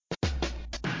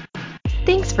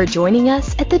Thanks for joining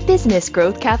us at the Business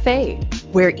Growth Cafe,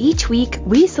 where each week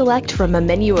we select from a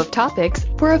menu of topics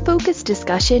for a focused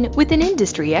discussion with an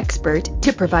industry expert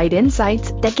to provide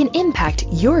insights that can impact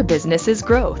your business's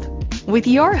growth. With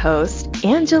your host,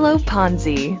 Angelo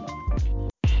Ponzi.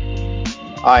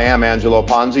 I am Angelo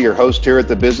Ponzi, your host here at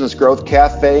the Business Growth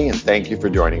Cafe, and thank you for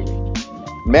joining me.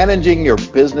 Managing your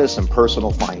business and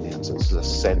personal finances is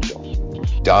essential.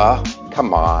 Duh,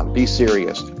 come on, be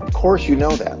serious. Of course you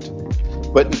know that.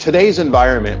 But in today's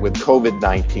environment with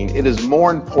COVID-19, it is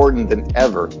more important than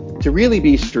ever to really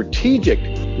be strategic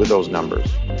with those numbers,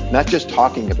 not just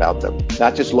talking about them,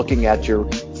 not just looking at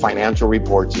your financial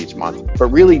reports each month, but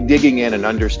really digging in and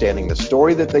understanding the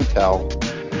story that they tell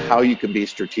and how you can be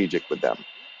strategic with them.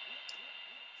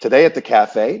 Today at the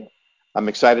cafe, I'm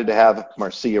excited to have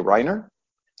Marcia Reiner,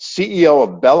 CEO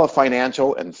of Bella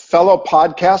Financial and fellow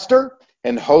podcaster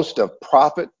and host of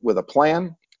Profit with a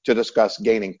Plan, to discuss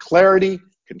gaining clarity,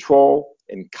 control,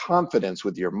 and confidence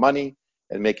with your money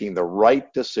and making the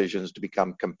right decisions to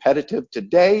become competitive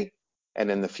today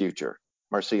and in the future.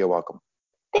 Marcia, welcome.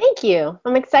 Thank you.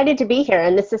 I'm excited to be here,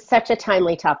 and this is such a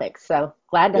timely topic, so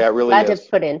glad to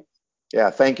put in.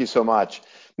 Yeah, thank you so much.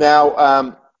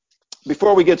 Now,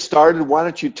 before we get started, why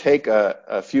don't you take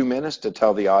a few minutes to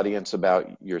tell the audience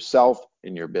about yourself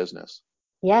and your business?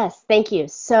 Yes, thank you.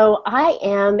 So I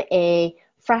am a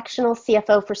fractional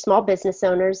CFO for small business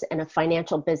owners and a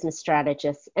financial business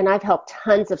strategist, and I've helped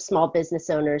tons of small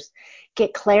business owners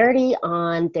get clarity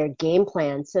on their game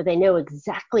plan so they know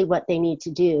exactly what they need to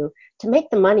do to make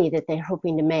the money that they're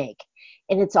hoping to make.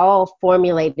 And it's all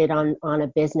formulated on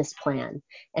a business plan.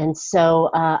 And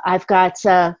so I've got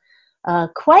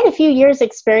quite a few years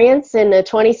experience in a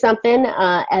 20-something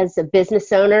as a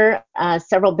business owner.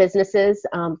 Several businesses,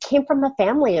 came from a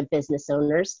family of business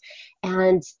owners,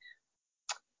 and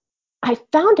I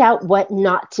found out what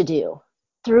not to do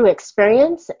through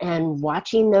experience and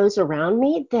watching those around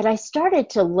me, that I started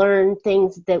to learn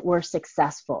things that were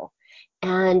successful.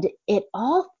 And it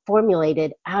all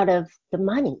formulated out of the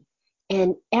money.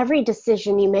 And every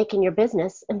decision you make in your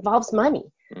business involves money.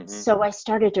 Mm-hmm. So I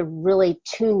started to really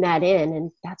tune that in,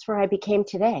 and that's where I became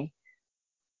today.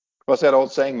 What's that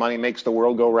old saying, money makes the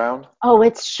world go round? Oh,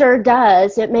 it sure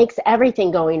does. It makes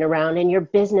everything going around, and your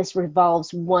business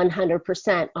revolves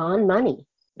 100% on money.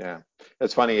 Yeah,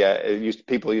 it's funny.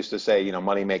 People used to say,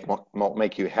 money won't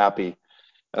make you happy.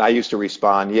 And I used to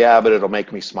respond, yeah, but it'll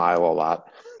make me smile a lot.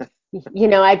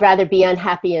 I'd rather be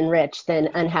unhappy and rich than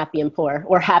unhappy and poor,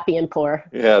 or happy and poor.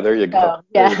 Yeah, there you go.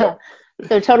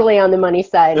 So totally on the money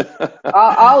side.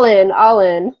 all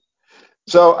in.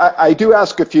 So I do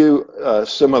ask a few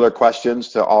similar questions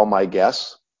to all my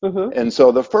guests. Mm-hmm. And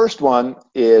so the first one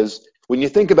is, when you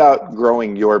think about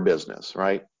growing your business,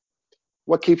 right?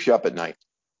 What keeps you up at night?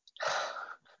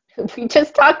 We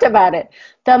just talked about it.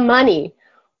 The money.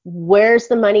 Where's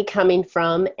the money coming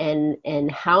from,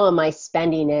 and how am I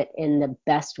spending it in the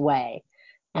best way?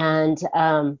 And,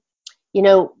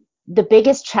 the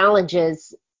biggest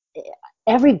challenges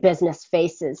every business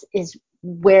faces is,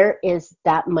 where is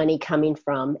that money coming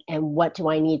from, and what do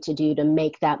I need to do to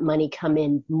make that money come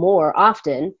in more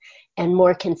often and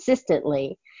more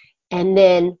consistently? And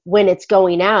then when it's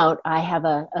going out, I have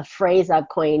a phrase I've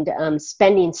coined,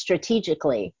 spending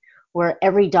strategically, where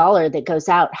every dollar that goes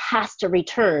out has to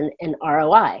return an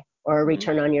ROI, or a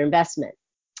return on your investment.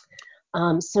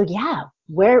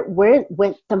 Where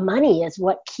the money is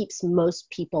what keeps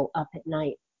most people up at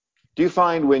night. Do you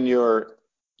find, when you're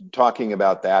talking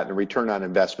about that, and return on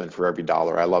investment for every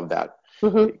dollar, I love that.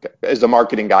 Mm-hmm. As a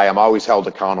marketing guy, I'm always held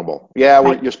accountable. Yeah,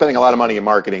 right. You're spending a lot of money in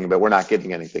marketing, but we're not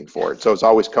getting anything for it. So it's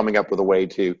always coming up with a way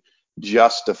to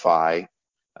justify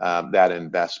that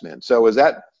investment. So is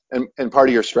that and part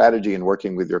of your strategy in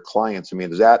working with your clients? I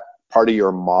mean, is that part of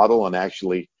your model, and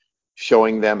actually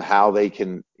showing them how they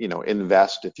can,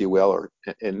 invest, if you will, or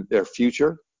in their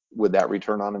future with that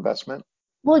return on investment?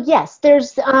 Well, yes.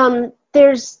 There's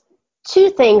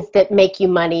two things that make you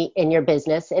money in your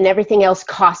business, and everything else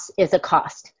is a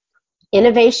cost: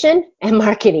 innovation and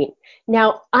marketing.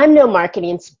 Now, I'm no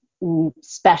marketing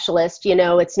specialist,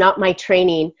 it's not my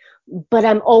training, but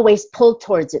I'm always pulled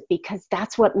towards it, because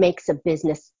that's what makes a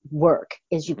business work,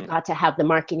 is you've got to have the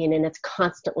marketing, and it's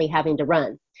constantly having to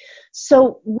run.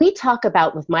 So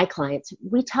with my clients,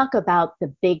 we talk about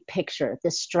the big picture,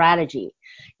 the strategy,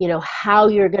 how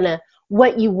you're going to,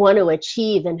 what you want to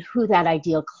achieve, and who that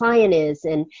ideal client is,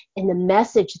 and the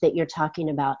message that you're talking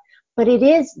about. But it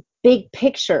is big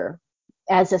picture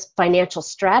as a financial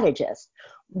strategist.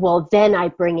 well, then I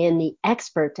bring in the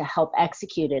expert to help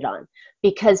execute it on.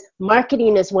 Because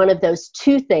marketing is one of those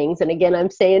two things, and again,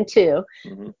 I'm saying two,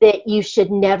 that you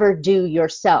should never do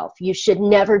yourself. You should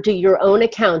never do your own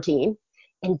accounting,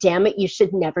 and damn it, you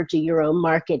should never do your own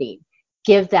marketing.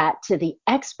 Give that to the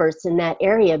experts in that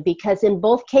area, because in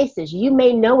both cases, you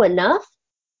may know enough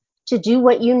to do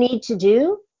what you need to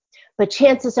do, but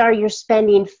chances are you're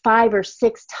spending 5 or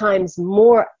 6 times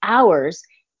more hours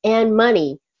and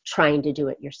money trying to do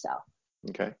it yourself.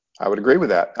 Okay. I would agree with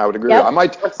that. I would agree Yep.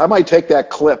 with that. I might take that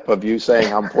clip of you saying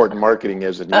how important marketing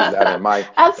is and use that in my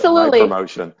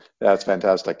promotion. That's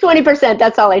fantastic. 20%,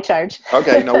 that's all I charge.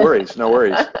 Okay, no worries, no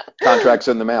worries. Contracts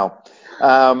in the mail.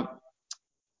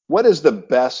 What is the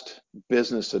best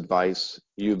business advice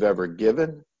you've ever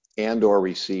given and or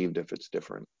received if it's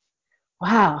different?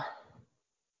 Wow.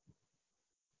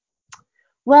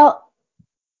 Well,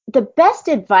 the best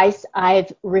advice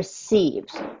I've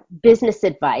received, business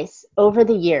advice over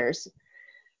the years,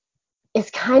 is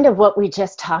kind of what we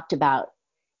just talked about.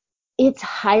 It's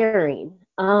hiring.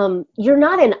 You're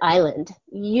not an island.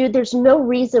 There's no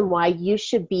reason why you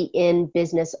should be in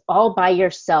business all by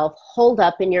yourself, holed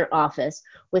up in your office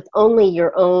with only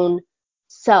your own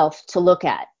self to look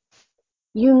at.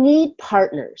 You need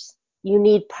partners. You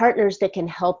need partners that can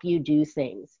help you do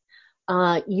things.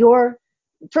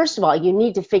 First of all, you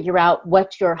need to figure out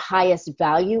what your highest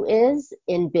value is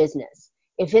in business.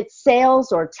 If it's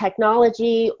sales or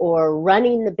technology or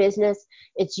running the business,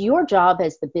 it's your job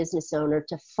as the business owner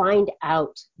to find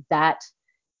out that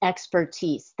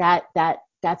expertise, that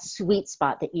sweet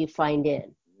spot that you find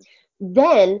in.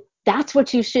 Then that's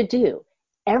what you should do.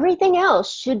 Everything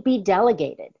else should be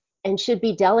delegated, and should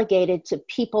be delegated to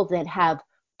people that have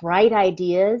bright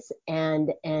ideas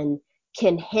and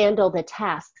can handle the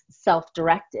tasks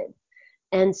self-directed.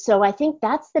 And so I think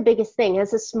that's the biggest thing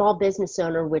as a small business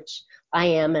owner, which I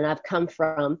am and I've come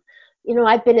from.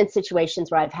 I've been in situations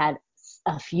where I've had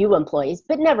a few employees,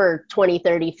 but never 20,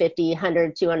 30, 50,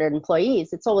 100, 200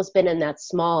 employees. It's always been in that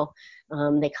small,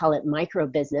 they call it micro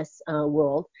business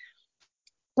world.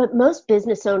 But most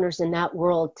business owners in that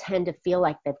world tend to feel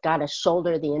like they've got to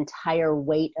shoulder the entire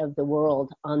weight of the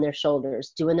world on their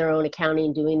shoulders, doing their own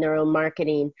accounting, doing their own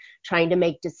marketing, trying to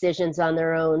make decisions on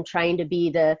their own, trying to be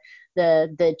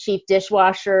the chief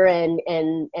dishwasher and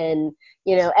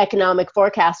economic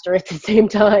forecaster at the same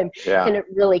time. Yeah. And it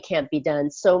really can't be done.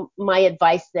 So my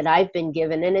advice that I've been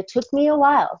given, and it took me a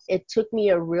while, it took me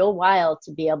a real while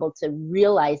to be able to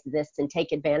realize this and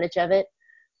take advantage of it,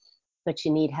 but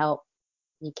you need help.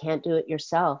 You can't do it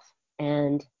yourself,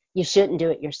 and you shouldn't do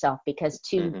it yourself, because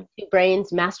two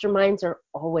brains, masterminds, are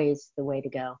always the way to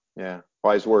go. Yeah,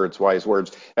 wise words, wise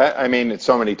words. I mean, it's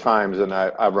so many times, and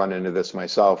I've run into this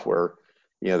myself, where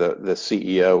the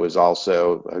CEO is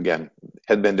also, again,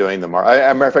 had been doing the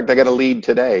as a matter of fact, I got a lead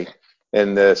today,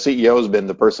 and the CEO has been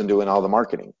the person doing all the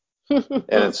marketing, and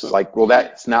it's like, well,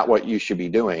 that's not what you should be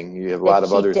doing. You have a lot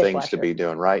of other things to be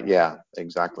doing, right? Yeah,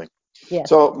 exactly. Yeah.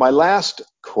 So my last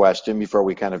question before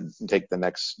we kind of take the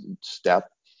next step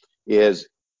is,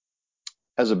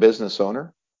 as a business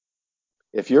owner,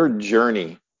 if your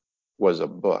journey was a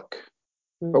book,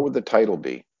 what would the title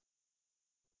be?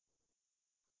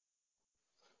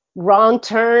 Wrong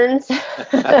turns. Too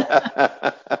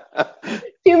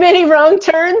many wrong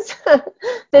turns.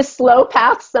 The slow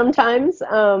path sometimes.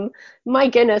 My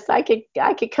goodness, I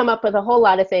could come up with a whole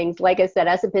lot of things. Like I said,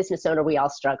 as a business owner, we all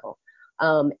struggle.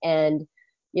 And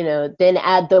then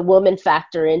add the woman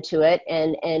factor into it,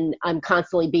 and I'm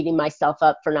constantly beating myself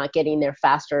up for not getting there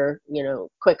faster,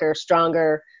 quicker,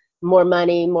 stronger, more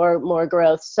money, more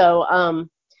growth. So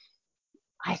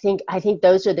I think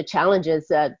those are the challenges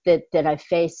that I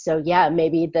face. So yeah,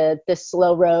 maybe the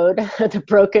slow road, the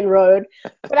broken road.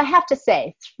 But I have to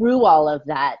say, through all of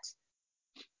that,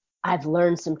 I've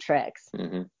learned some tricks.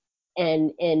 And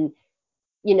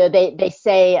they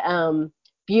say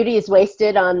beauty is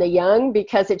wasted on the young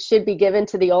because it should be given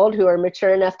to the old who are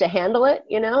mature enough to handle it.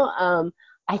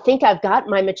 I think I've got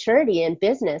my maturity in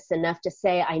business enough to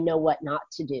say I know what not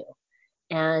to do.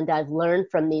 And I've learned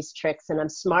from these tricks, and I'm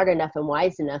smart enough and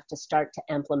wise enough to start to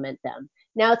implement them.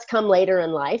 Now it's come later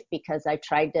in life because I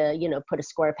tried to, put a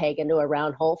square peg into a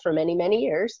round hole for many, many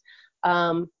years.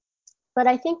 But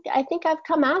I think I've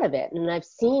come out of it, and I've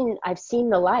seen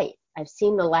the light. I've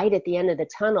seen the light at the end of the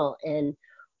tunnel, and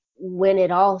when it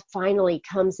all finally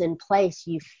comes in place,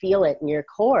 you feel it in your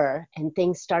core, and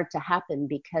things start to happen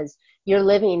because you're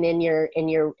living in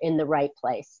the right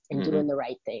place and doing the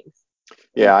right things.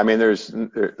 Yeah, I mean, there's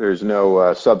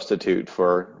no substitute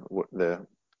for the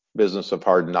business of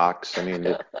hard knocks. I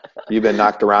mean, you've been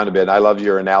knocked around a bit. I love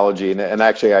your analogy, and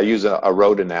actually, I use a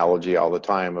road analogy all the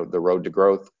time of the road to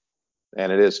growth,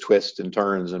 and it is twists and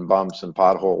turns and bumps and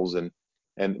potholes. And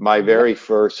my very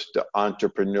first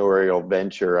entrepreneurial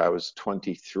venture, I was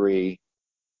 23,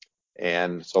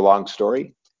 and it's a long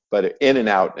story, but in and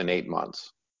out in 8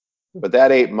 months. But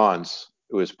that 8 months,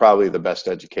 it was probably the best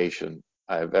education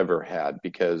I've ever had,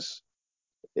 because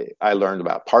I learned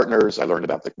about partners. I learned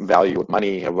about the value of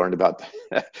money. I learned about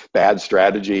bad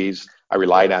strategies. I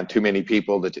relied on too many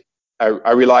people.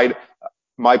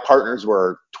 My partners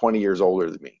were 20 years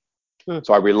older than me.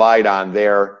 So I relied on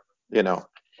their,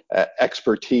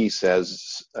 expertise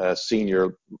as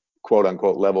senior, quote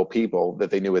unquote, level people, that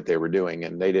they knew what they were doing,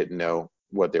 and they didn't know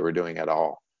what they were doing at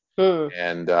all.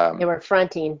 And they were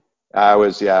fronting. I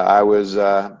was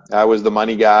the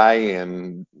money guy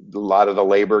and a lot of the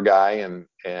labor guy,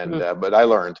 but I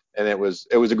learned, and it was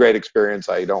a great experience.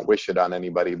 I don't wish it on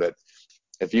anybody, but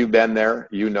if you've been there,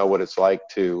 you know what it's like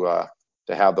to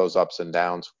have those ups and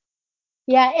downs.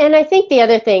 Yeah, and I think the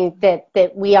other thing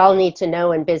that we all need to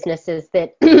know in business is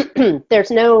that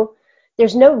there's no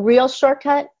real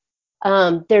shortcut.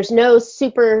 There's no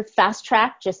super fast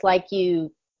track, just like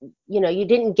you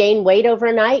didn't gain weight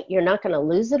overnight. You're not going to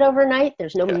lose it overnight.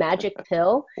 There's no magic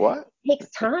pill. What? It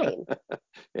takes time.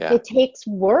 Yeah. It takes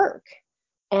work.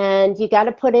 And you got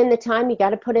to put in the time. You got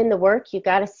to put in the work. You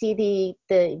got to see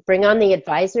bring on the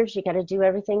advisors. You got to do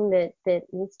everything that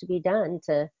needs to be done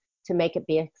to make it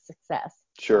be a success.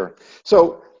 Sure.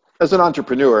 So as an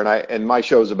entrepreneur, and my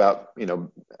show is about,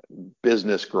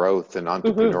 business growth and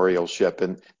entrepreneurship.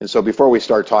 And so before we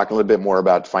start talking a little bit more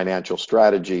about financial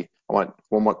strategy, I want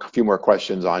a few more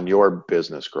questions on your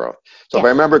business growth. So if I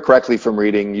remember correctly from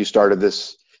reading, you started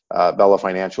this Bella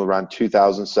Financial around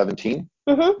 2017,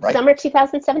 right? Summer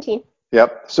 2017.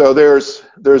 Yep. So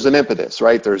there's an impetus,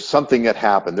 right? There's something that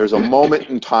happened. There's a moment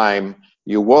in time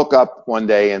you woke up one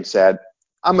day and said,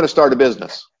 I'm going to start a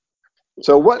business.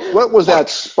 So what was that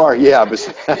spark? Yeah,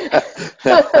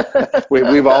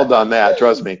 we've all done that.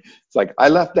 Trust me. It's like, I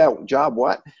left that job.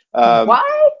 What?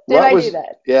 Why did I do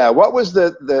that? Yeah. What was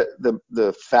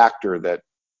the factor that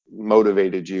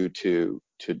motivated you to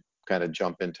kind of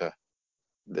jump into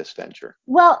this venture?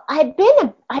 Well, I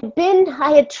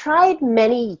had tried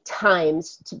many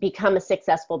times to become a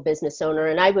successful business owner,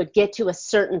 and I would get to a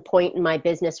certain point in my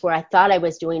business where I thought I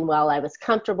was doing well. I was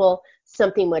comfortable.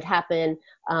 Something would happen.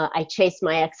 I chased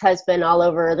my ex-husband all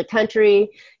over the country.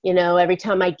 Every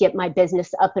time I'd get my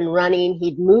business up and running,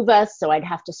 he'd move us, so I'd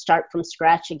have to start from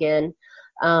scratch again.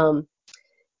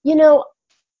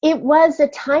 It was a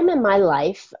time in my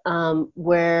life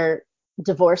where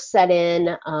divorce set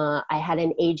in. I had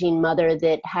an aging mother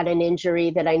that had an injury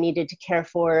that I needed to care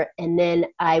for. And then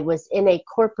I was in a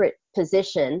corporate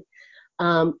position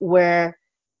where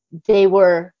they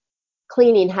were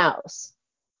cleaning house.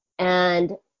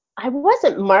 And I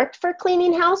wasn't marked for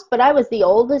cleaning house, but I was the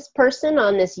oldest person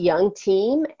on this young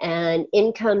team. And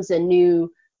in comes a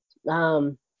new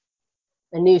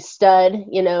stud,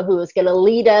 who was going to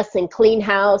lead us and clean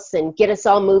house and get us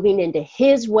all moving into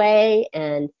his way.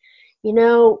 And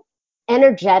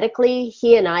energetically,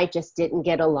 he and I just didn't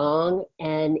get along,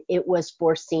 and it was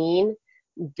foreseen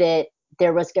that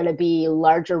there was going to be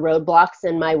larger roadblocks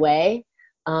in my way.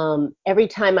 Every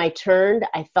time I turned,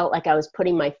 I felt like I was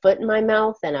putting my foot in my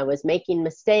mouth, and I was making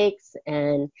mistakes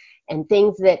and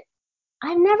things that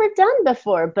I've never done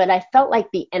before, but I felt like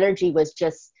the energy was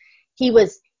just, he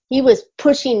was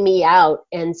pushing me out,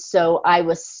 and so I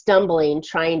was stumbling,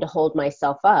 trying to hold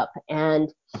myself up.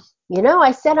 And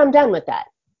I said, I'm done with that.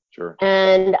 Sure.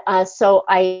 And so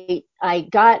I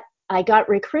got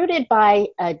recruited by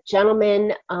a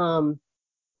gentleman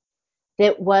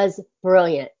that was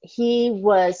brilliant. He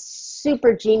was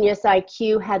super genius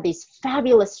IQ, had these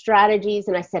fabulous strategies,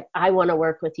 and I said, I want to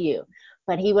work with you.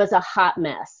 But he was a hot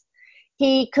mess.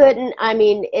 He couldn't,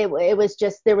 it was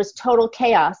just, there was total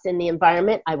chaos in the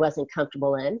environment I wasn't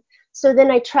comfortable in. So then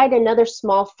I tried another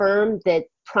small firm that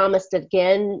promised,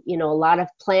 again, a lot of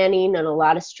planning and a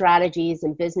lot of strategies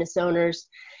and business owners.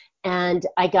 And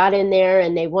I got in there,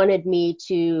 and they wanted me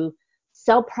to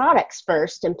sell products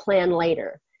first and plan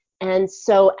later. And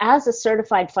so as a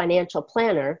certified financial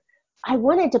planner, I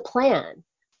wanted to plan.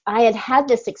 I had had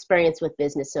this experience with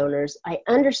business owners. I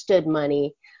understood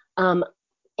money.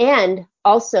 And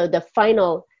also the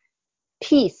final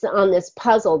piece on this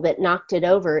puzzle that knocked it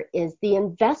over is the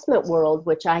investment world,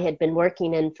 which I had been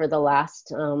working in for the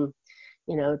last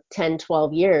 10,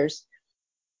 12 years.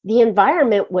 The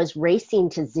environment was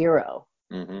racing to zero.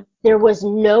 Mm-hmm. There was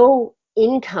no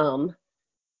income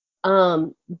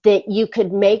that you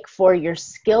could make for your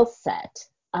skill set.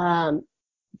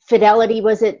 Fidelity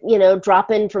was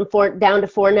dropping from down to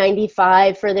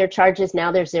 495 for their charges.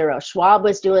 Now they're zero. Schwab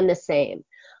was doing the same.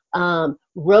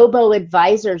 Robo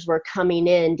advisors were coming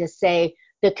in to say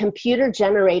the computer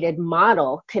generated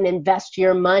model can invest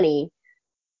your money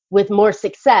with more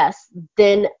success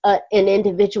than an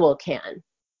individual can.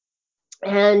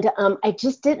 And I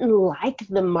just didn't like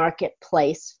the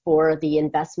marketplace for the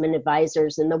investment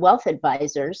advisors and the wealth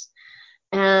advisors.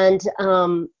 And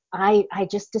I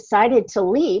just decided to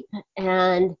leap.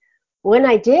 And when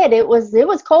I did, it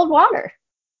was cold water.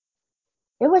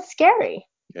 It was scary,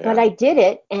 but I did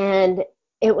it. And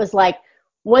it was like,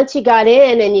 once you got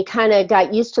in and you kind of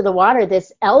got used to the water,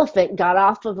 this elephant got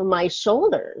off of my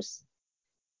shoulders.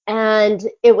 And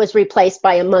it was replaced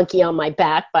by a monkey on my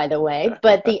back, by the way.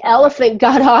 But the elephant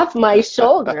got off my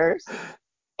shoulders.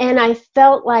 And I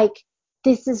felt like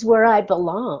this is where I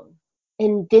belong.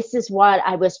 And this is what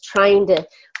I was trying to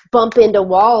bump into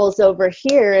walls over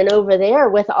here and over there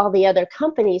with all the other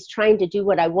companies trying to do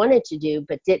what I wanted to do,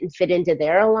 but didn't fit into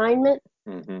their alignment.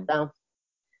 Mm-hmm. So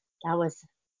that was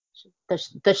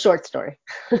the short story.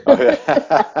 Oh, yeah.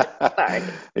 Sorry.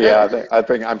 Yeah,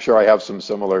 I'm sure I have some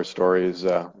similar stories.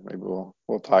 Maybe we'll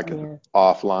talk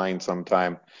offline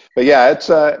sometime. But yeah, it's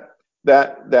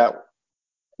that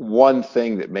one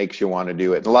thing that makes you want to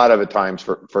do it. And a lot of the times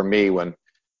for me, when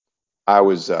I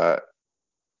was the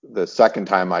second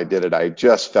time I did it, I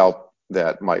just felt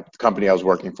that my company I was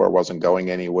working for wasn't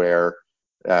going anywhere.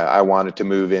 I wanted to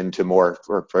move into more,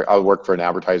 I work for an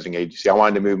advertising agency. I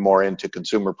wanted to move more into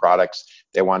consumer products.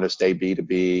 They wanted to stay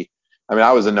B2B. I mean,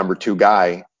 I was the number 2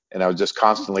 guy, and I was just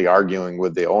constantly arguing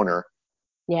with the owner.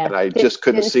 Yeah. And I just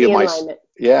couldn't see my,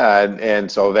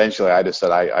 and so eventually I just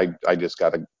said, I just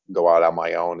got to go out on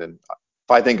my own. And if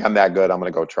I think I'm that good, I'm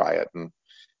going to go try it.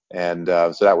 And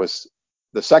so that was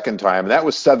the second time. And that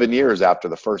was 7 years after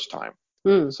the first time.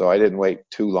 So I didn't wait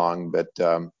too long, but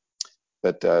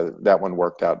that one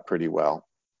worked out pretty well.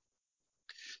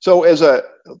 So the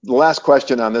last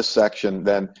question on this section,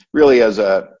 then, really as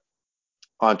a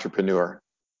entrepreneur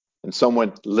and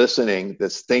someone listening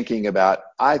that's thinking about,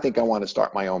 I think I want to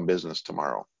start my own business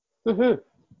tomorrow. Mm-hmm.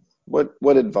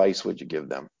 What advice would you give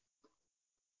them?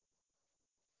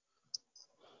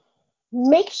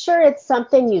 Make sure it's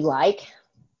something you like.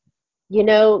 You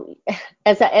know,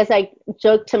 as I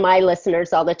joke to my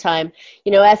listeners all the time,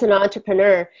 as an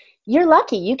entrepreneur, you're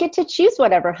lucky. You get to choose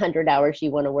whatever 100 hours you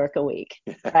want to work a week,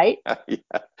 right? Yeah.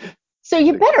 So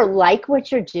you better like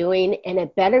what you're doing, and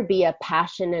it better be a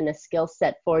passion and a skill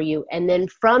set for you. And then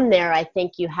from there, I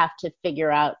think you have to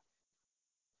figure out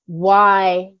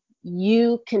why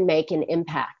you can make an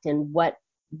impact, and what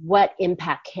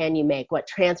impact can you make? What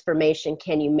transformation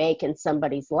can you make in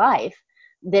somebody's life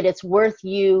that it's worth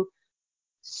you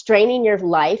straining your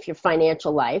life, your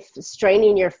financial life,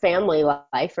 straining your family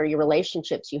life or your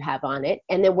relationships you have on it,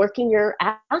 and then working your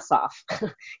ass off,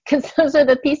 because those are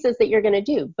the pieces that you're going to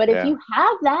do. But if you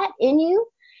have that in you,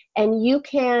 and you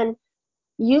can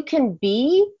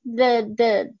be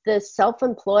the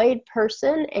self-employed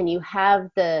person, and you have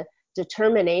the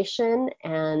determination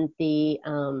and the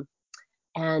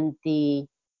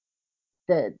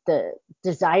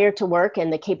desire to work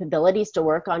and the capabilities to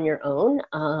work on your own,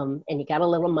 and you got a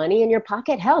little money in your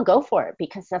pocket, hell, go for it,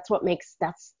 because that's what makes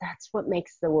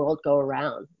the world go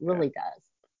around. It really does.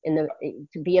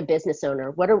 To be a business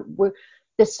owner,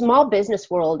 the small business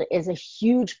world is a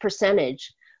huge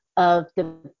percentage of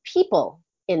the people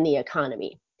in the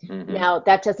economy. Mm-hmm. Now,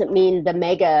 that doesn't mean the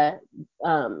mega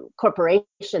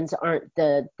corporations aren't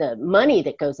the money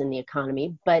that goes in the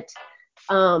economy, but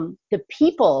the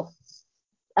people,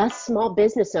 us small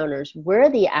business owners, we're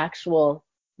the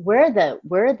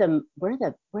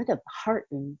heart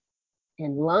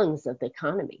and lungs of the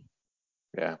economy.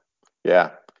 Yeah.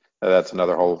 That's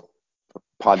another whole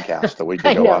podcast that we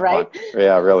can go off on.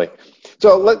 Yeah, really.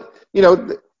 So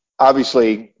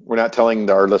obviously we're not telling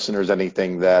our listeners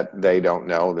anything that they don't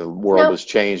know. The world has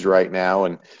changed right now,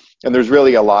 and there's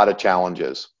really a lot of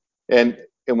challenges. And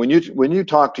when you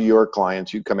talk to your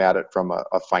clients, you come at it from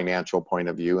a financial point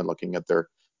of view and looking at their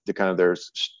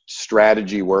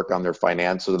strategy work on their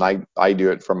finances, and I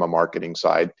do it from a marketing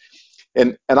side.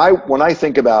 And when I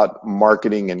think about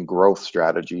marketing and growth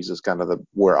strategies is kind of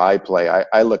where I play.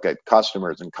 I look at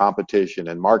customers and competition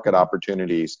and market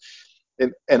opportunities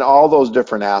and all those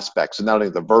different aspects, and not only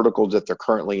the verticals that they're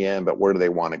currently in, but where do they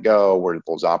want to go, where are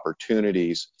those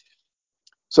opportunities.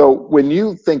 So when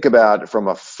you think about it from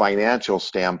a financial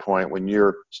standpoint, when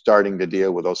you're starting to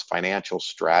deal with those financial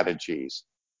strategies,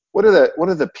 what are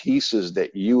the pieces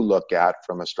that you look at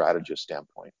from a strategist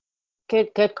standpoint?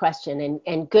 Good question,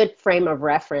 and good frame of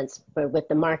reference with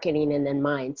the marketing in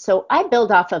mind. So I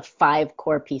build off of 5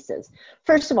 core pieces.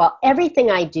 First of all, everything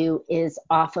I do is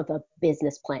off of a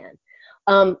business plan.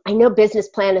 I know business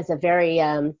plan is a very,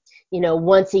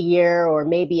 once a year or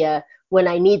maybe a when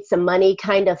I need some money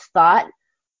kind of thought,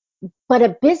 but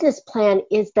a business plan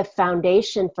is the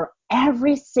foundation for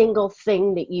every single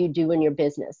thing that you do in your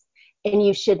business. And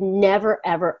you should never,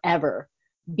 ever, ever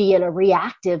be in a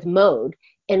reactive mode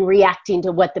and reacting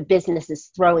to what the business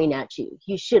is throwing at you.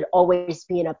 You should always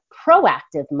be in a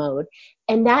proactive mode,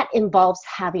 and that involves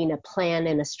having a plan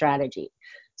and a strategy.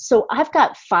 So I've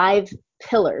got 5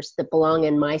 pillars that belong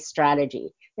in my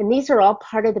strategy, and these are all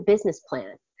part of the business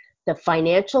plan. The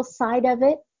financial side of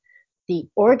it, the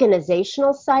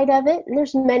organizational side of it, and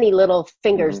there's many little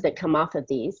fingers that come off of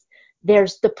these.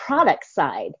 There's the product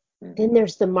side, then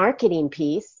there's the marketing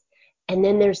piece, and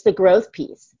then there's the growth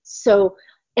piece. So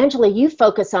Angela, you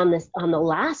focus on the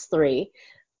last 3,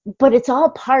 but it's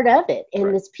all part of it, and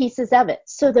there's pieces of it.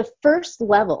 So the first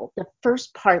level, the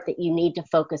first part that you need to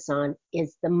focus on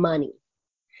is the money.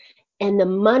 And the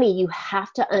money you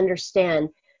have to understand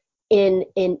in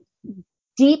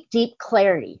deep, deep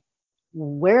clarity.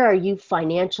 Where are you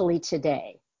financially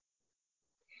today?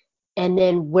 And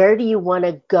then where do you want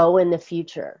to go in the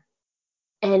future?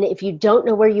 And if you don't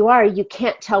know where you are, you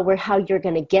can't tell how you're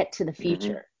going to get to the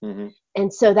future.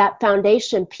 And so that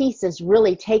foundation piece is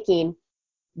really taking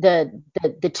the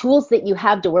tools that you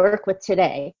have to work with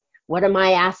today. What are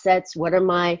my assets? What are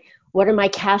my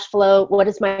cash flow? What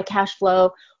is my cash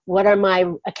flow? What are my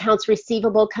accounts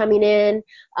receivable coming in?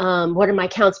 What are my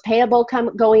accounts payable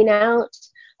going out?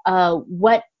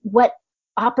 What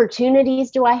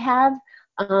opportunities do I have?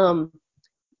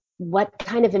 What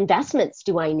kind of investments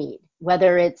do I need?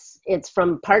 Whether it's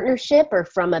from partnership or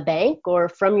from a bank or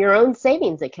from your own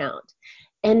savings account.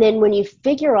 And then when you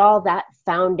figure all that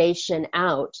foundation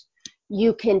out,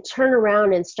 you can turn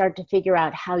around and start to figure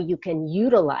out how you can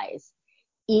utilize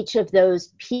each of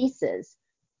those pieces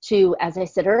to, as I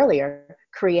said earlier,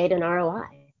 create an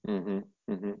ROI.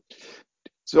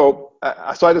 So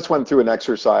I just went through an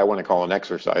exercise. I want to call it an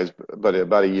exercise, but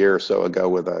about a year or so ago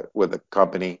with a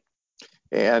company,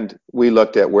 and we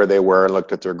looked at where they were and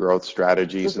looked at their growth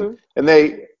strategies, and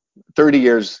they 30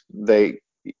 years they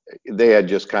had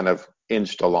just kind of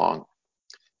inched along,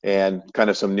 and kind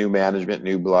of some new management,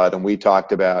 new blood, and we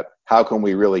talked about how can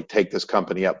we really take this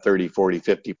company up 30, 40,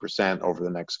 50% over the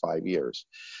next 5 years.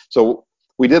 So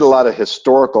we did a lot of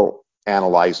historical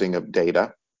analyzing of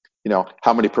data.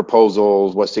 How many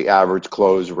proposals, what's the average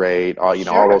close rate, all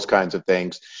those kinds of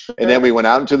things. And then we went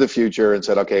out into the future and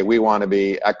said, okay, we want to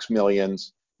be X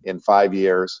millions in 5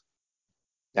 years.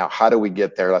 Now, how do we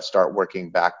get there? Let's start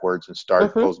working backwards and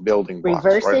start those building blocks.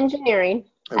 Reverse engineering.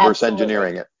 Reverse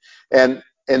engineering it.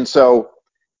 And so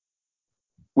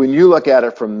when you look at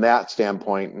it from that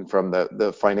standpoint and from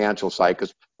the financial side,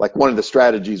 because like one of the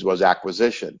strategies was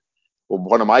acquisition. Well,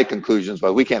 one of my conclusions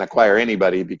was we can't acquire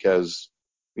anybody because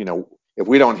if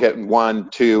we don't hit 1,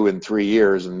 2, and 3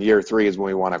 years, and year 3 is when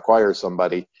we want to acquire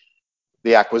somebody,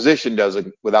 the acquisition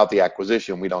doesn't. Without the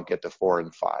acquisition, we don't get to 4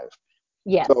 and 5.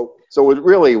 Yeah. So it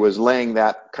really was laying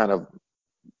that kind of,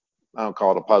 I don't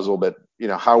call it a puzzle, but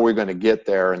how are we going to get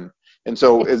there? And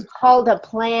so it's called a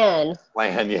plan.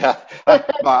 Plan, yeah.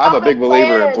 I'm a big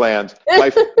believer in plans.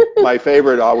 My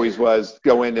favorite always was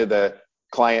go into the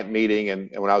client meeting, and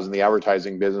when I was in the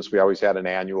advertising business, we always had an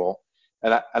annual.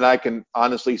 And I can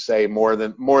honestly say more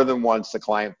than once the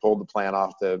client pulled the plan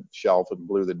off the shelf and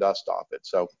blew the dust off it.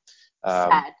 So,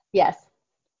 sad. Yes.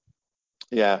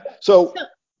 Yeah. So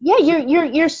yeah,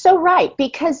 you're so right,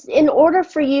 because in order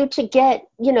for you to get,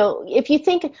 if you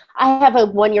think, I have a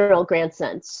 1-year-old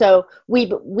grandson, so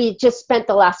we just spent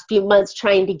the last few months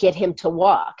trying to get him to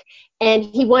walk, and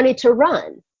he wanted to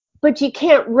run. But you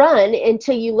can't run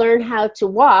until you learn how to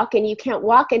walk, and you can't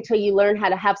walk until you learn how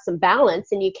to have some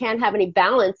balance, and you can't have any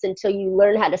balance until you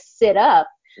learn how to sit up.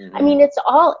 I mean, it's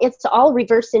all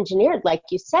reverse engineered, like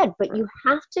you said, but you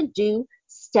have to do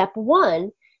step 1.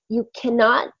 You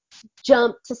cannot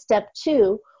jump to step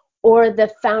 2, or the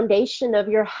foundation of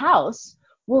your house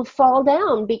will fall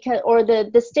down or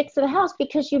the sticks of the house,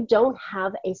 because you don't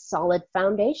have a solid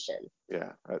foundation.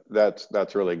 Yeah,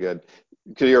 that's really good.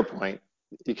 To your point,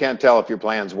 you can't tell if your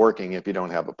plan's working if you don't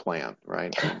have a plan,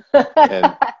 right?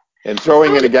 And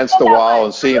throwing it against the wall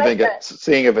and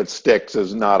seeing if it sticks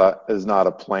is not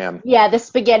a plan. Yeah, the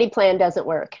spaghetti plan doesn't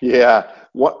work. Yeah,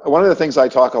 one of the things I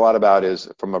talk a lot about is,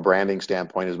 from a branding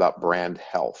standpoint, is about brand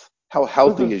health. How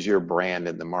healthy is your brand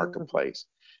in the marketplace?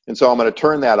 And so I'm going to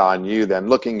turn that on you then,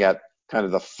 looking at kind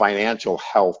of the financial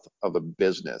health of a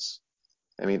business.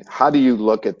 I mean, how do you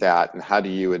look at that, and how do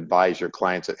you advise your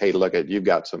clients that, hey, look, you've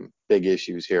got some big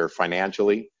issues here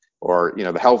financially, or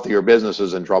the health of your business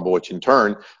is in trouble, which in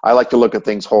turn, I like to look at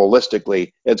things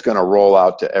holistically. It's going to roll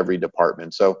out to every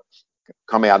department. So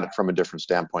come at it from a different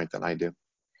standpoint than I do.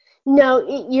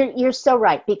 No, you're so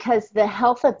right, because the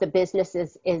health of the business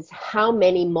is how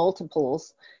many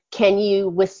multiples can you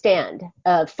withstand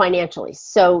financially.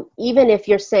 So even if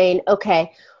you're saying,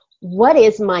 okay, what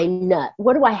is my nut?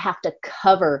 What do I have to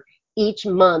cover each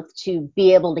month to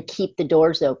be able to keep the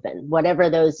doors open, whatever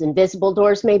those invisible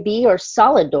doors may be or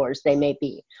solid doors they may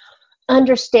be?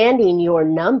 Understanding your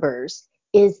numbers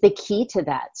is the key to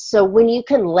that. So when you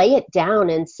can lay it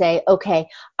down and say, okay,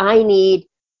 I need,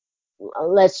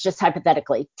 let's just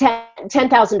hypothetically,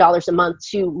 $10,000 a month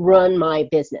to run my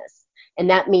business. And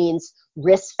that means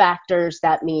risk factors,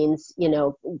 that means,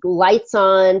 lights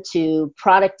on to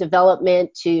product development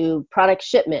to product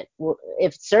shipment,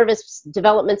 if service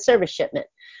development, service shipment.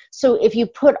 So if you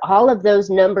put all of those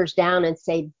numbers down and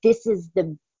say, this is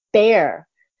the bare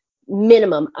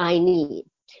minimum I need,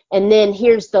 and then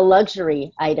here's the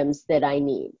luxury items that I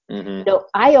need. Mm-hmm.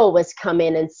 I always come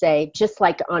in and say, just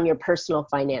like on your personal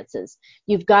finances,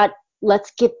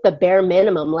 let's get the bare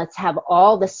minimum. Let's have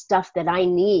all the stuff that I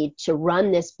need to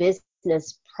run this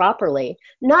business properly,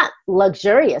 not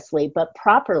luxuriously, but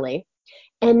properly.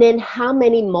 And then how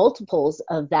many multiples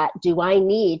of that do I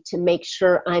need to make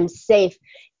sure I'm safe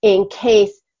in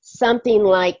case something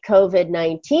like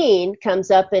COVID-19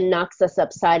 comes up and knocks us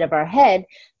upside of our head,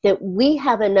 that we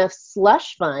have enough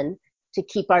slush fund to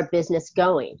keep our business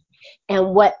going?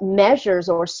 And what measures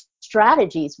or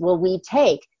strategies will we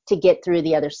take to get through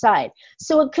the other side?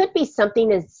 So it could be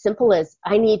something as simple as,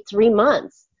 I need 3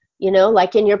 months,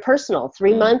 like in your personal,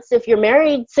 3 months if you're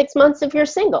married, 6 months if you're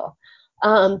single,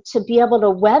 to be able to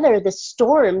weather the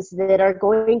storms that are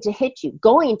going to hit you.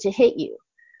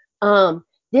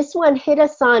 This one hit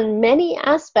us on many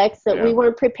aspects that we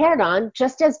weren't prepared on,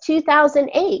 just as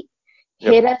 2008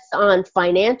 hit us on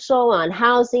financial, on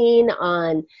housing,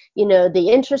 on, the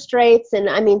interest rates, and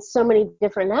I mean, so many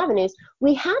different avenues.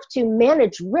 We have to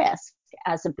manage risk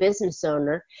as a business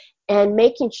owner, and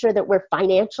making sure that we're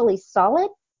financially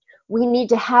solid. We need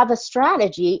to have a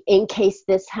strategy in case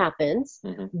this happens.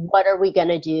 Mm-hmm. What are we going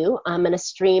to do? I'm going to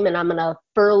stream and I'm going to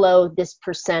furlough this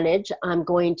percentage. I'm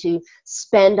going to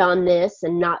spend on this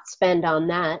and not spend on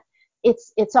that.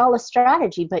 It's all a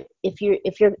strategy. But if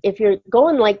you're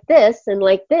going like this and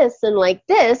like this and like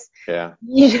this,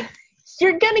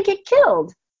 you're going to get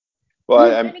killed. Well,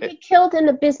 you're going to get killed, and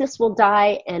the business will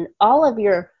die, and all of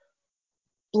your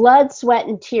blood, sweat,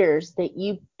 and tears that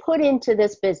you put into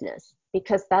this business,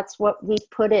 because that's what we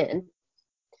put in,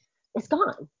 is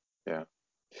gone. Yeah.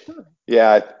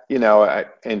 Yeah.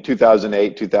 In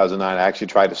 2008, 2009, I actually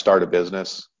tried to start a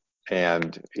business,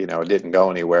 and, it didn't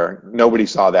go anywhere. Nobody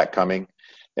saw that coming.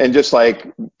 And just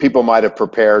like people might have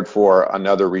prepared for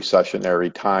another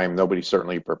recessionary time, nobody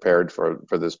certainly prepared for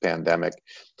this pandemic.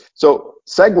 So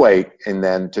segue, and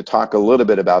then to talk a little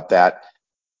bit about that.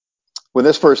 When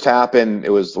this first happened, it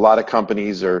was a lot of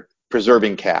companies are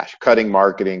preserving cash, cutting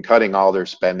marketing, cutting all their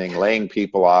spending, laying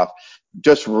people off,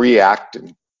 just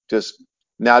reacting, just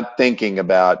not thinking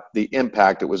about the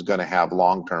impact it was going to have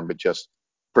long term, but just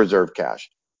preserve cash.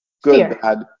 Good,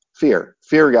 bad, fear.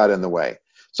 Fear got in the way.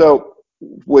 So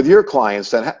with your clients,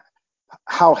 then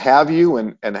how have you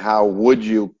and how would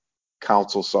you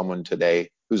counsel someone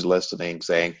today who's listening,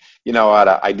 saying,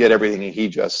 I did everything he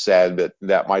just said, but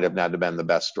that might have not been the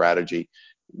best strategy.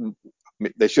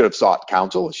 They should have sought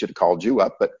counsel. They should have called you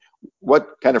up. But what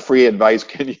kind of free advice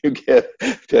can you give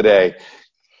today?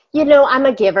 I'm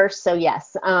a giver, so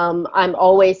yes. I'm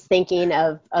always thinking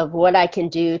of what I can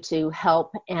do to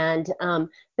help. And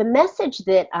the message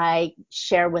that I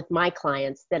share with my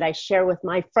clients, that I share with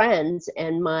my friends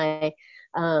and the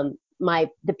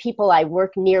people I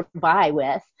work nearby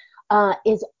with,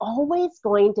 is always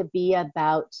going to be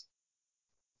about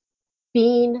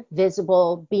being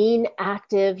visible, being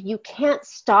active. You can't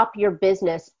stop your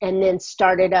business and then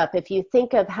start it up. If you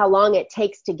think of how long it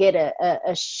takes to get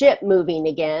a ship moving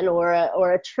again, or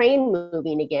a train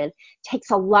moving again, it takes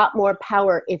a lot more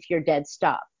power if you're dead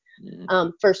stop.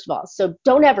 First of all, so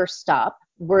don't ever stop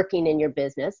working in your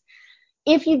business.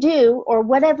 If you do, or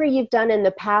whatever you've done in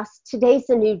the past, today's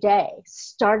a new day.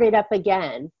 Start it up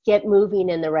again. Get moving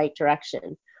in the right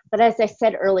direction. But as I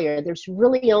said earlier, there's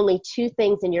really only 2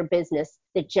 things in your business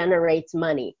that generates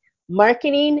money: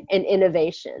 marketing and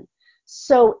innovation.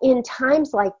 So in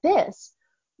times like this,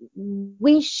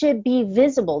 we should be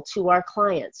visible to our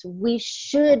clients. We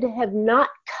should have not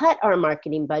cut our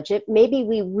marketing budget. Maybe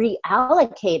we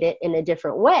reallocate it in a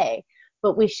different way,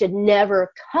 but we should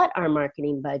never cut our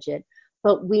marketing budget.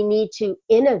 But we need to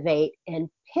innovate and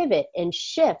pivot and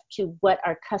shift to what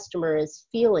our customer is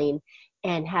feeling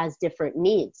and has different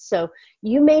needs. So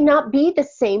you may not be the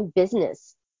same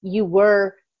business you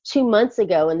were 2 months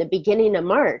ago in the beginning of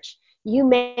March. You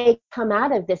may come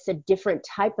out of this a different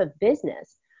type of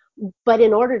business. But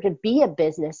in order to be a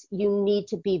business, you need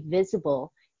to be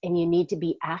visible and you need to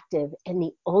be active. And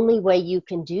the only way you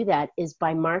can do that is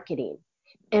by marketing.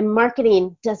 And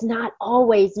marketing does not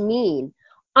always mean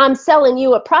I'm selling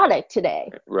you a product today.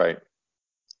 Right.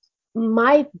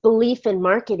 My belief in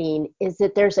marketing is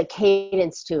that there's a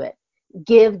cadence to it.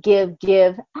 Give, give,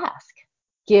 give, ask.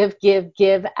 Give,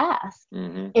 give, ask.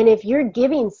 Mm-hmm. And if you're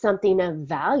giving something of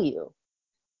value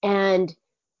and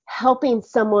helping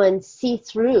someone see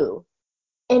through,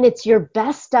 and it's your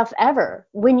best stuff ever,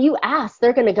 when you ask,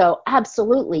 they're going to go,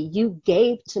 absolutely, you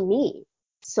gave to me,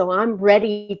 so I'm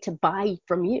ready to buy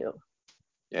from you.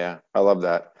 Yeah, I love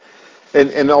that.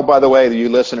 And oh, by the way, you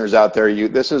listeners out there,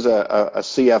 this is a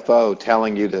CFO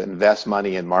telling you to invest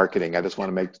money in marketing. I just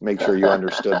want to make sure you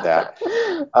understood that.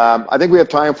 I think we have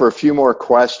time for a few more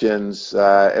questions,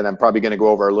 and I'm probably going to go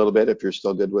over a little bit if you're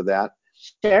still good with that.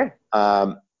 Sure.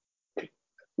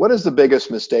 What is the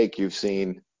biggest mistake you've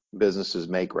seen businesses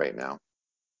make right now?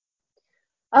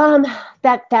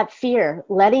 That fear,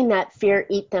 letting that fear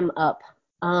eat them up,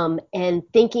 and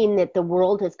thinking that the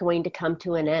world is going to come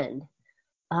to an end.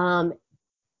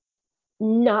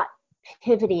 Not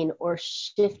pivoting or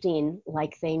shifting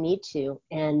like they need to,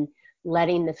 and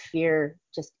letting the fear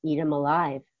just eat them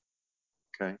alive.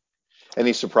 Okay.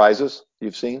 Any surprises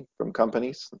you've seen from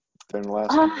companies during the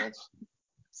last few months?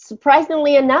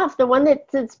 Surprisingly enough, the one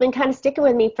that's been kind of sticking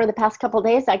with me for the past couple of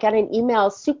days, I got an email,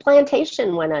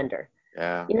 Souplantation went under.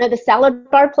 Yeah. You know, the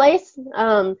salad bar place,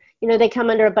 they come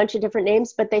under a bunch of different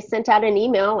names, but they sent out an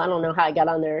email. I don't know how I got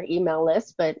on their email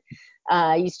list, but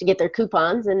I used to get their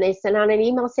coupons, and they sent out an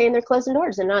email saying they're closing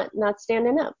doors and not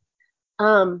standing up.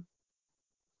 That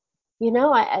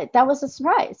was a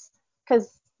surprise,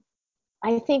 because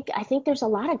I think there's a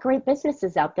lot of great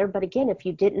businesses out there, but again, if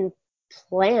you didn't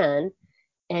plan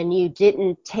and you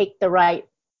didn't take the right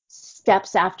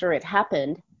steps after it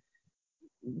happened,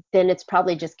 then it's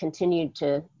probably just continued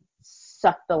to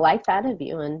suck the life out of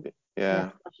you and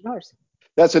close your doors.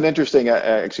 That's an interesting,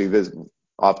 actually, this is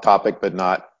off topic, but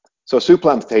not. So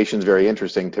Souplantation is very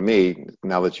interesting to me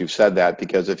now that you've said that,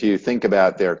 because if you think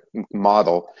about their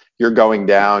model, you're going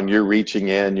down, you're reaching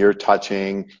in, you're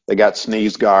touching, they got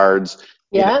sneeze guards.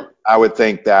 Yeah. I would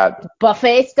think that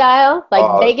buffet style,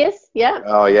 like Vegas. Yeah.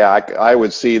 Oh yeah, I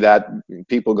would see that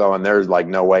people going, there's like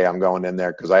no way I'm going in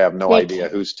there, because I have no idea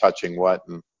who's touching what.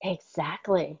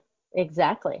 Exactly.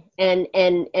 And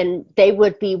they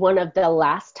would be one of the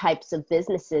last types of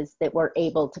businesses that were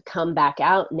able to come back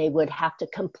out, and they would have to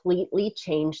completely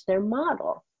change their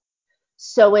model.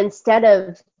 So instead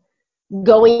of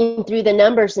going through the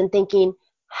numbers and thinking,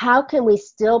 how can we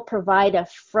still provide a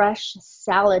fresh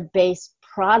salad-based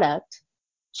product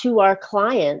to our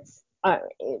clients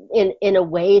in a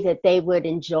way that they would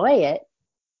enjoy it,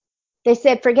 they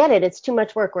said, forget it, it's too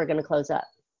much work, we're going to close up.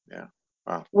 Yeah.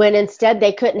 Wow. When instead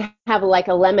they couldn't have like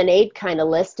a lemonade kind of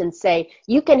list and say,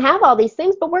 you can have all these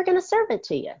things, but we're going to serve it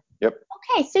to you. Yep.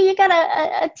 Okay, so you got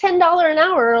a $10 an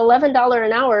hour or $11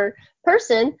 an hour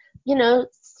person,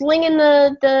 slinging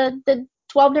the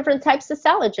 12 different types of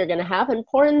salads you're going to have and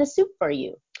pouring the soup for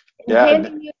you and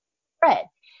handing you bread.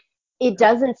 It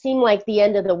doesn't seem like the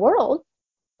end of the world,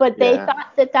 but they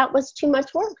thought that was too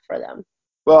much work for them.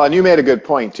 Well, and you made a good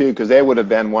point too, because they would have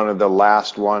been one of the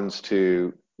last ones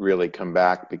to really come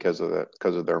back because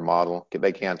of their model.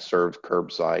 They can't serve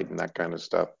curbside and that kind of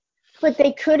stuff. But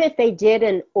they could if they did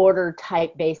an order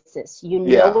type basis. You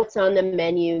know what's on the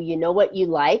menu, you know what you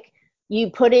like. You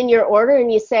put in your order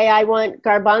and you say, I want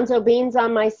garbanzo beans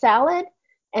on my salad,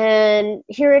 and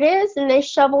here it is, and they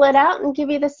shovel it out and give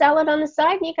you the salad on the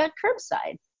side, and you got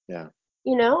curbside. Yeah.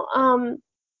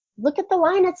 Look at the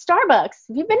line at Starbucks.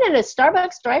 Have you been in a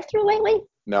Starbucks drive-thru lately?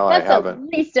 No, I haven't.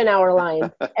 That's at least an hour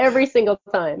line every single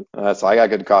time. I got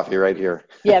good coffee right here.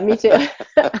 Yeah, me too.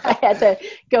 I had to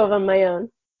go on my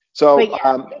own. So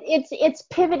it's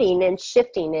pivoting and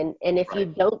shifting, and if you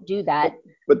don't do that.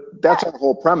 But that's our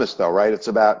whole premise, though, right? It's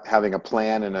about having a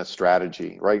plan and a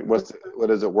strategy, right? What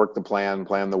is it? Work the plan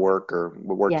the work, or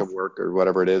work the work, or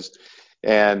whatever it is.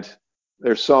 And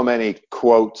there's so many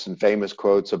quotes and famous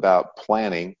quotes about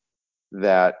planning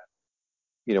that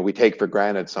we take for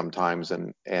granted sometimes,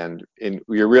 and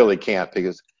you really can't,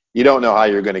 because you don't know how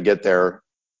you're going to get there.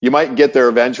 You might get there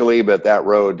eventually, but that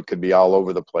road could be all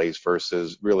over the place,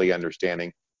 versus really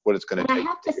understanding what it's going And to I take.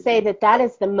 have to say that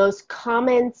is the most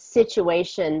common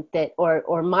situation that,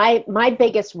 or my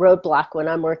biggest roadblock when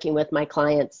I'm working with my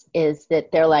clients is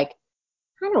that they're like,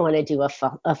 I don't want to do a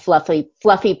fluffy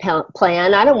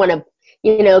plan. I don't want to,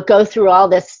 go through all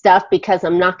this stuff because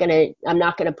I'm not gonna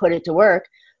put it to work.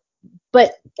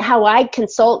 But how I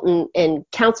consult and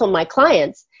counsel my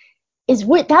clients is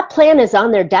that plan is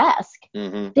on their desk.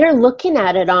 Mm-hmm. They're looking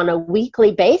at it on a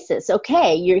weekly basis.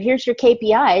 Okay, here's your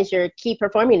KPIs, your key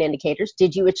performing indicators.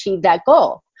 Did you achieve that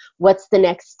goal? What's the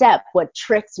next step? What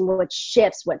tricks and what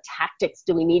shifts, what tactics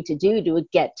do we need to do to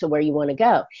get to where you want to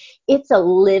go? It's a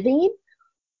living,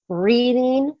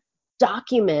 reading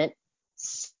document,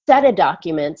 set of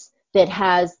documents that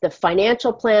has the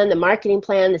financial plan, the marketing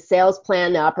plan, the sales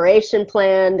plan, the operation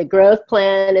plan, the growth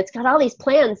plan. It's got all these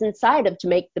plans inside of to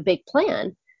make the big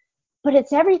plan, but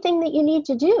it's everything that you need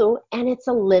to do, and it's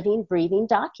a living, breathing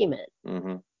document.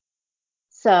 Mm-hmm.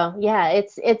 So yeah,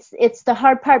 it's the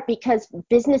hard part, because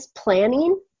business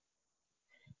planning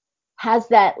has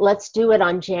that let's do it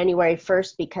on January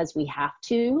 1st because we have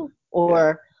to,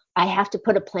 or I have to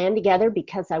put a plan together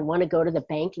because I want to go to the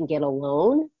bank and get a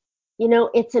loan.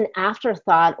 It's an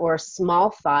afterthought or a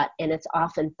small thought, and it's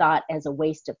often thought as a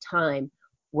waste of time,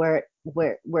 where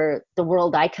the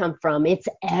world I come from, it's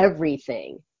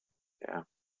everything.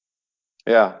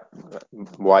 Yeah,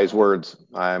 wise words.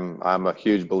 I'm a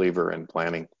huge believer in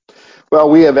planning.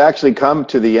 Well, we have actually come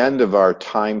to the end of our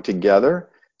time together.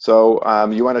 So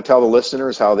you want to tell the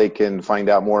listeners how they can find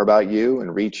out more about you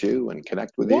and reach you and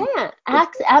connect with you? Yeah,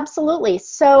 absolutely.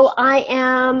 So I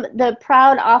am the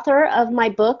proud author of my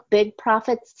book, Big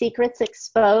Profit Secrets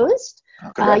Exposed.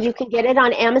 You can get it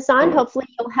on Amazon. Hopefully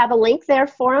you'll have a link there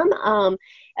for them.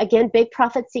 Again, Big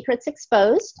Profit Secrets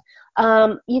Exposed.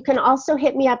 You can also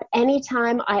hit me up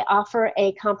anytime I offer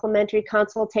a complimentary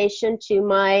consultation to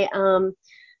my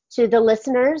to the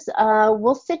listeners.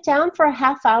 We'll sit down for a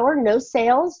half hour, no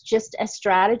sales, just a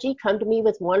strategy. Come to me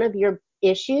with one of your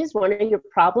issues, one of your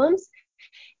problems,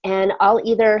 and I'll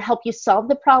either help you solve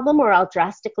the problem or I'll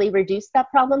drastically reduce that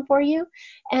problem for you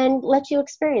and let you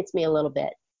experience me a little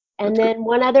bit. And then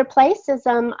one other place is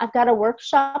I've got a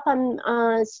workshop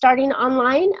on starting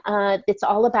online. It's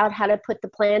all about how to put the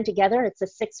plan together. It's a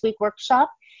 6-week workshop,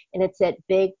 and it's at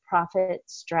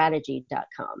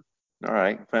bigprofitstrategy.com. All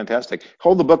right, fantastic.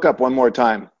 Hold the book up one more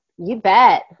time. You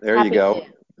bet. There you go.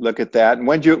 Look at that. And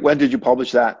when did you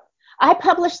publish that? I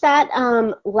published that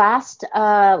last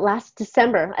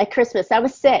December at Christmas. I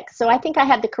was sick, so I think I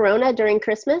had the corona during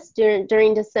Christmas,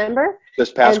 during December.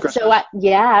 This past Christmas? So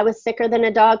I was sicker than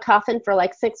a dog, coughing for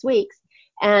like 6 weeks,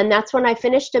 and that's when I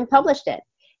finished and published it.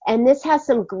 And this has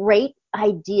some great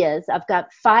ideas. I've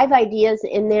got 5 ideas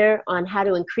in there on how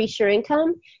to increase your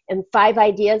income, and 5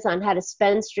 ideas on how to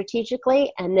spend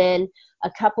strategically, and then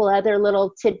a couple other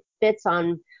little tidbits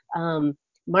on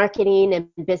marketing and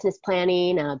business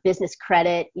planning, business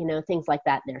credit, things like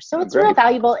that in there. So it's really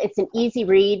valuable. It's an easy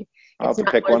read. I'll have to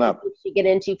pick one up. You get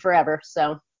into forever. So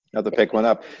I'll have to pick one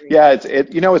up. Yeah,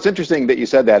 it's interesting that you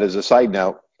said that. As a side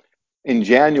note, in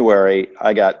January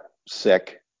I got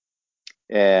sick,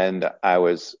 and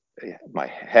my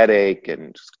headache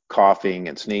and coughing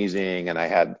and sneezing, and I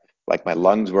had my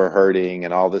lungs were hurting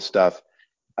and all this stuff.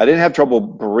 I didn't have trouble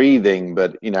breathing,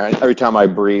 but every time I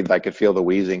breathed I could feel the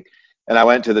wheezing. And I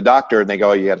went to the doctor, and they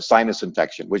go, you got a sinus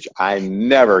infection, which I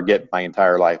never get my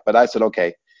entire life. But I said,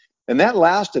 okay. And that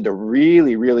lasted a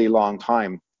really, really long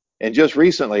time. And just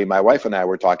recently, my wife and I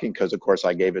were talking, because of course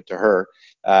I gave it to her,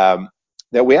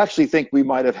 that we actually think we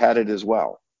might have had it as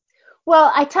well.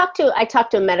 Well, I talked to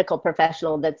a medical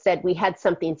professional that said we had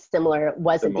something similar. It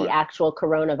wasn't the actual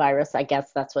coronavirus. I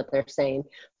guess that's what they're saying.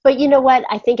 But you know what?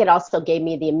 I think it also gave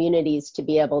me the immunities to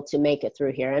be able to make it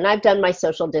through here. And I've done my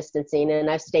social distancing, and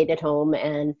I've stayed at home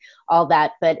and all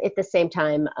that. But at the same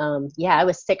time, I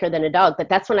was sicker than a dog. But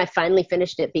that's when I finally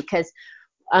finished it, because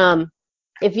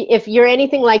if you're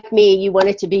anything like me, you want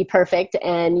it to be perfect,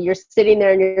 and you're sitting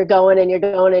there and you're going and you're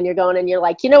going and you're going, and you're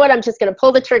like, you know what, I'm just going to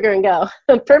pull the trigger and go.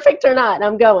 Perfect or not,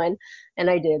 I'm going.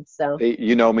 And I did. So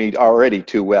you know me already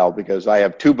too well, because I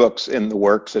have 2 books in the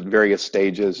works at various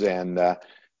stages, and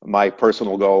my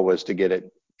personal goal was to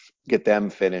get them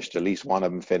finished, at least one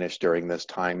of them finished during this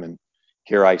time. And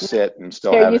here I sit and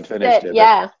still haven't finished it.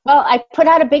 Yeah. Well, I put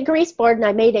out a big grease board, and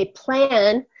I made a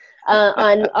plan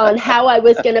on how I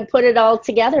was going to put it all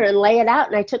together and lay it out.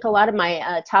 And I took a lot of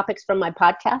my topics from my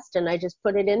podcast, and I just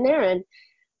put it in there and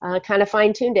kind of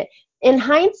fine-tuned it. In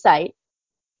hindsight,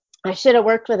 I should have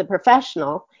worked with a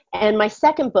professional. And my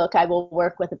second book, I will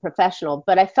work with a professional.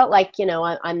 But I felt like,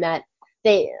 I'm that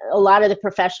a lot of the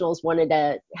professionals wanted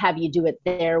to have you do it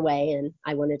their way, and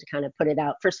I wanted to kind of put it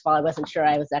out. First of all, I wasn't sure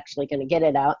I was actually going to get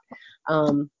it out,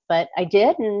 but I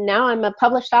did, and now I'm a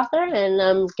published author, and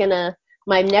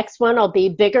my next one will be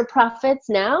Bigger Profits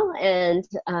Now, and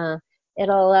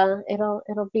it'll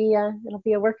be a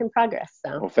work in progress.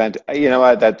 So. Well, you know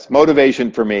what? That's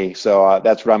motivation for me. So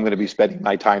that's where I'm going to be spending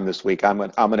my time this week. I'm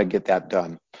going to get that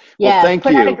done. Yeah, well, thank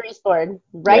put you. out a grease board,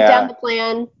 write down the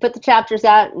plan, put the chapters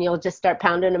out, and you'll just start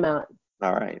pounding them out.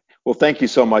 All right. Well, thank you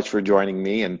so much for joining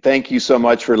me, and thank you so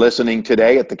much for listening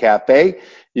today at the cafe.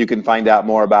 You can find out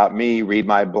more about me, read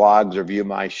my blogs, or view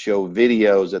my show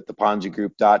videos at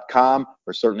theponzigroup.com,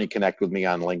 or certainly connect with me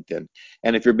on LinkedIn.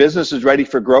 And if your business is ready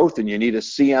for growth and you need a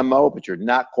CMO, but you're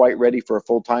not quite ready for a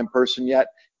full-time person yet,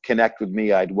 connect with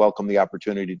me. I'd welcome the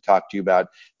opportunity to talk to you about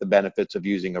the benefits of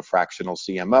using a fractional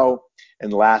CMO.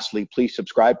 And lastly, please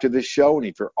subscribe to this show. And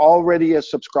if you're already a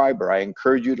subscriber, I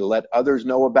encourage you to let others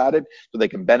know about it so they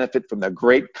can benefit from the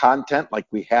great content like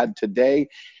we had today.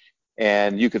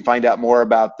 And you can find out more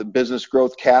about the Business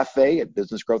Growth Cafe at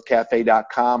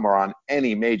businessgrowthcafe.com or on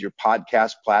any major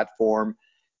podcast platform.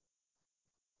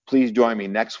 Please join me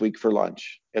next week for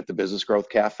lunch at the Business Growth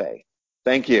Cafe.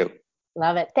 Thank you.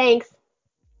 Love it. Thanks.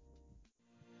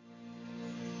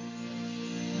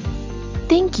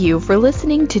 Thank you for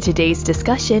listening to today's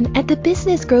discussion at the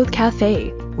Business Growth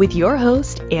Cafe with your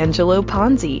host, Angelo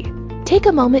Ponzi. Take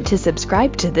a moment to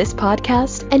subscribe to this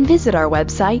podcast and visit our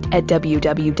website at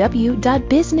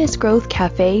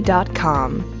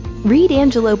www.businessgrowthcafe.com. Read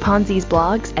Angelo Ponzi's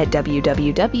blogs at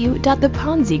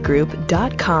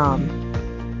www.theponzigroup.com.